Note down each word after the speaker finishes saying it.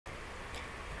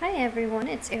Hi everyone,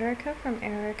 it's Erica from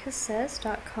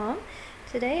ericasays.com.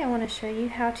 Today I want to show you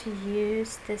how to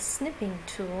use this snipping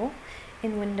tool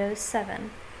in Windows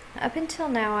 7. Up until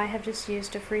now I have just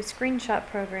used a free screenshot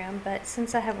program, but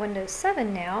since I have Windows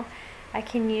 7 now, I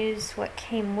can use what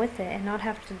came with it and not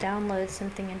have to download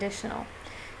something additional.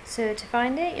 So to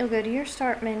find it, you'll go to your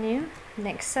Start menu and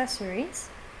Accessories,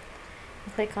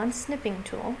 and click on Snipping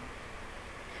Tool.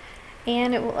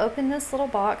 And it will open this little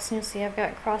box, and you'll see I've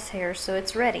got crosshairs, so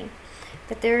it's ready.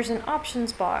 But there's an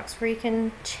options box where you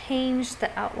can change the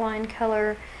outline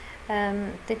color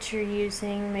that you're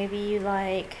using. Maybe you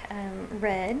like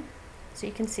red, so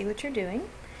you can see what you're doing.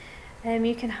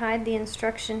 You can hide the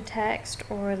instruction text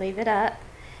or leave it up.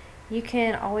 You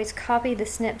can always copy the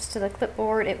snips to the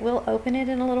clipboard. It will open it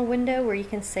in a little window where you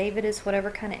can save it as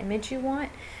whatever kind of image you want.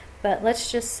 But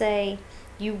let's just say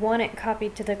you want it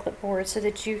copied to the clipboard so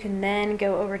that you can then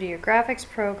go over to your graphics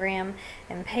program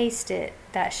and paste it.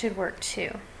 That should work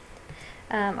too.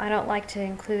 I don't like to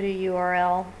include a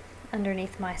URL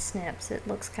underneath my snips. It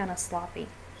looks kind of sloppy.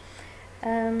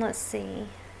 Let's see.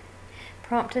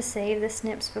 Prompt to save the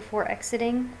snips before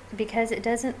exiting. Because it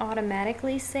doesn't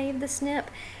automatically save the snip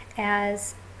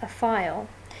as a file,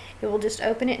 it will just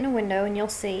open it in a window and you'll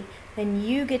see. Then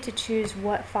you get to choose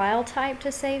what file type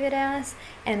to save it as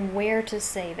and where to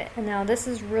save it. And now this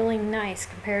is really nice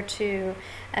compared to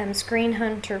Screen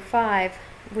Hunter 5,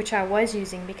 which I was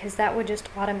using, because that would just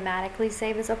automatically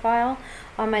save as a file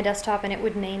on my desktop and it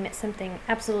would name it something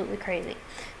absolutely crazy.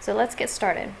 So let's get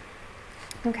started.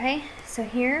 Okay, so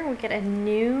here we get a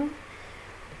new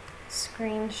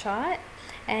screenshot.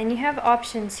 And you have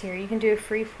options here. You can do a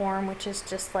free form, which is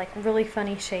just like really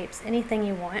funny shapes, anything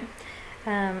you want.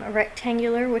 A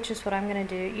rectangular, which is what I'm going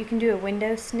to do. You can do a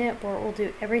window snip, or it will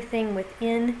do everything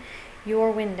within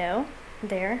your window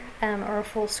there, or a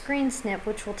full screen snip,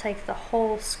 which will take the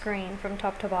whole screen from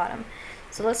top to bottom.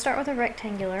 So let's start with a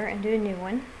rectangular and do a new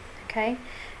one. Okay,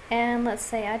 and let's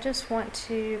say I just want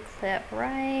to clip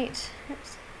right,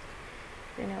 oops,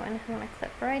 do a new one. I want to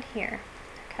clip right here.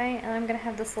 Okay, and I'm going to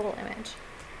have this little image.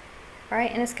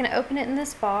 Alright, and it's going to open it in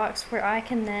this box where I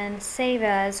can then save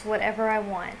as whatever I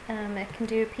want. It can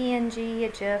do a PNG, a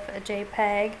GIF, a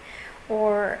JPEG,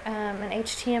 or an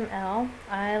HTML.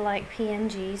 I like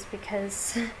PNGs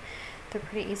because they're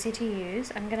pretty easy to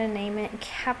use. I'm going to name it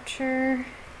Capture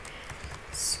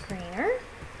Screener,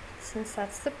 since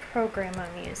that's the program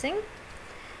I'm using.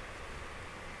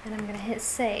 And I'm going to hit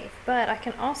save. But I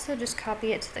can also just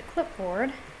copy it to the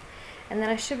clipboard. And then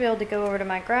I should be able to go over to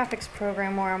my graphics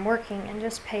program where I'm working and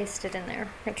just paste it in there.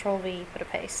 Control V, put a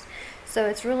paste. So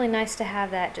it's really nice to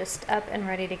have that just up and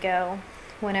ready to go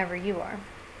whenever you are.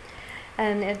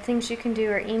 And the things you can do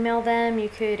are email them. You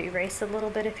could erase a little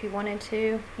bit if you wanted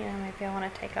to. You know, maybe I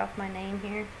want to take off my name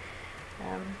here.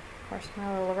 Of course,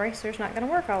 my little eraser's not going to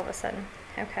work all of a sudden.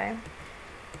 Okay.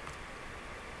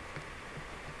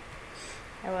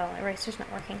 Oh well, eraser's not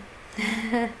working.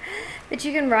 But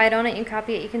you can write on it, you can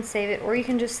copy it, you can save it, or you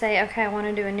can just say, okay, I want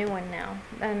to do a new one now.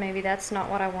 And maybe that's not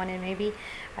what I wanted. Maybe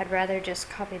I'd rather just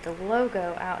copy the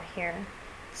logo out here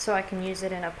so I can use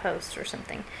it in a post or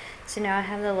something. So now I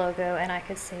have the logo and I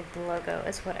could save the logo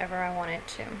as whatever I wanted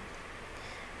to.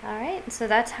 Alright, so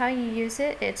that's how you use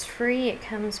it. It's free, it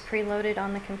comes preloaded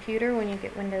on the computer when you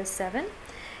get Windows 7,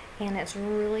 and it's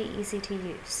really easy to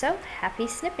use. So, happy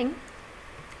snipping!